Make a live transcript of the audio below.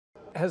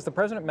Has the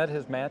president met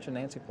his match in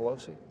Nancy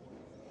Pelosi?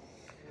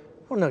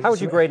 Well, no, How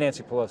would you grade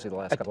Nancy Pelosi the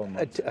last couple of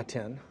months? A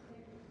 10.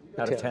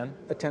 Out of 10?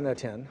 A 10 out of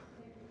 10.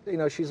 You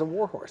know, she's a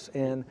warhorse,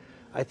 and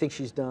I think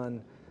she's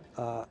done,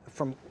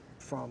 from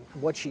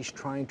what she's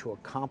trying to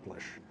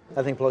accomplish,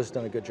 I think Pelosi's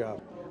done a good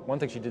job. One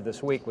thing she did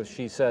this week was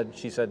she said,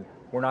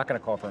 we're not going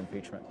to call for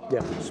impeachment.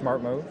 Yeah.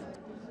 Smart move?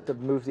 The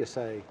move to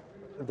say,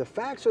 if the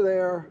facts are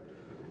there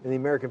and the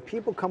American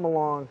people come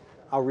along,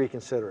 I'll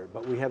reconsider it,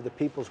 but we have the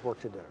people's work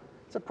to do.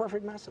 It's a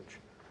perfect message.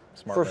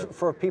 Smart move.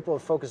 For people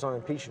to focus on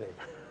impeaching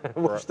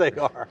him, which they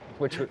are.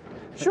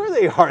 Sure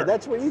they are.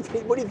 That's what do you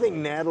think? What do you think,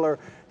 Nadler?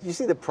 You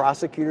see the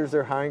prosecutors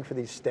they're hiring for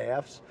these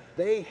staffs?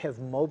 They have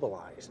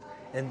mobilized,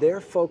 and their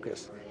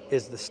focus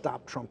is the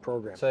Stop Trump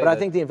program. But I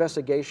think the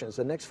investigations,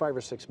 the next 5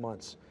 or 6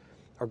 months,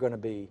 are going to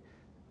be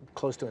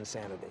close to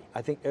insanity.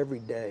 I think every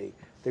day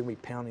they're going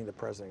to be pounding the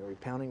president, they're going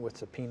to be pounding with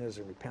subpoenas,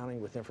 they're going to be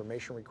pounding with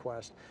information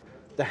requests.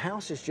 The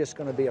House is just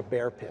going to be a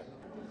bear pit.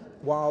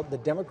 While the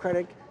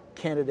Democratic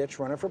candidates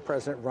running for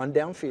president run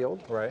downfield,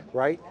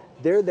 right?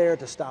 They're there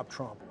to stop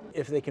Trump.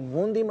 If they can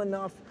wound him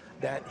enough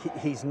that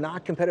he's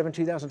not competitive in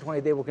 2020,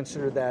 they will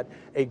consider that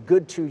a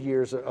good 2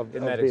 years of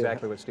Isn't that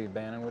exactly what Steve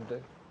Bannon would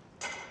do?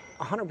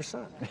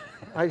 100%.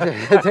 I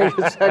think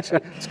it's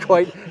actually,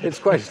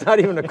 it's not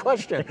even a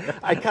question.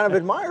 I kind of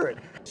admire it.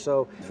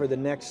 So for the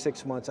next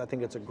 6 months, I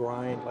think it's a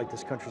grind like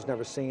this country's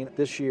never seen.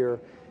 This year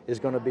is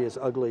going to be as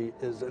ugly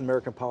as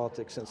American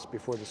politics since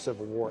before the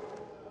Civil War.